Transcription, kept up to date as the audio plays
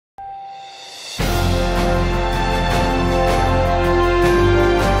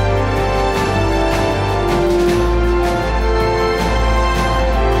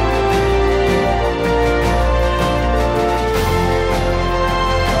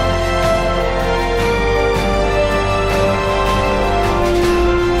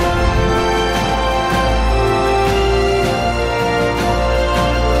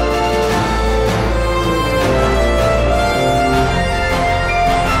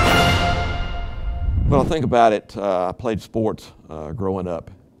Well, I think about it, I played sports growing up,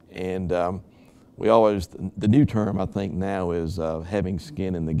 and we always, the new term I think now is having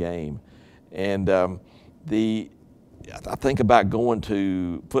skin in the game. And I think about going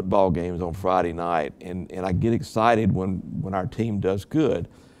to football games on Friday night, and I get excited when our team does good,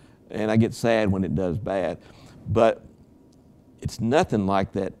 and I get sad when it does bad. But it's nothing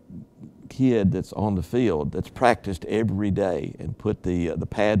like that kid that's on the field that's practiced every day and put the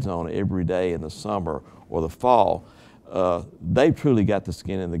pads on every day in the summer or the fall. They've truly got the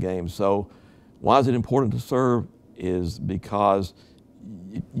skin in the game. So why is it important to serve is because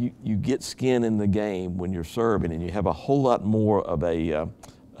you get skin in the game when you're serving, and you have a whole lot more of a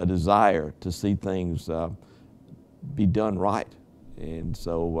desire to see things be done right. And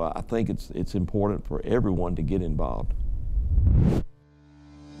so I think it's important for everyone to get involved.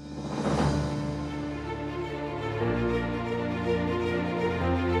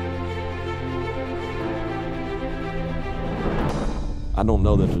 I don't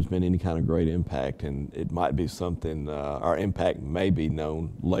know that there's been any kind of great impact, and it might be something, our impact may be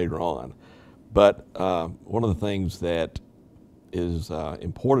known later on. But one of the things that is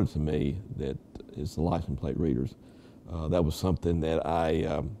important to me that is the license plate readers. That was something that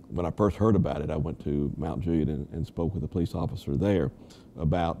when I first heard about it, I went to Mount Juliet and spoke with a police officer there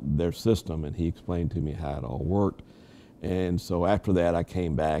about their system, and he explained to me how it all worked. And so after that, I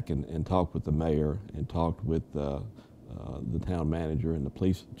came back and talked with the mayor and talked with the town manager and the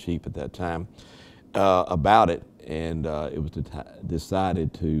police chief at that time about it, and it was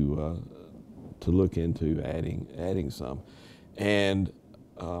decided to look into adding some. And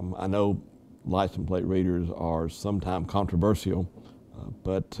I know license plate readers are sometimes controversial,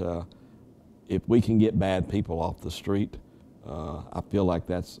 but if we can get bad people off the street, I feel like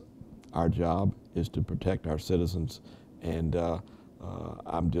that's our job, is to protect our citizens, and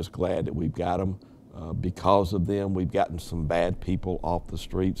I'm just glad that we've got them. Because of them, we've gotten some bad people off the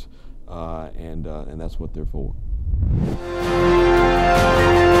streets, and that's what they're for.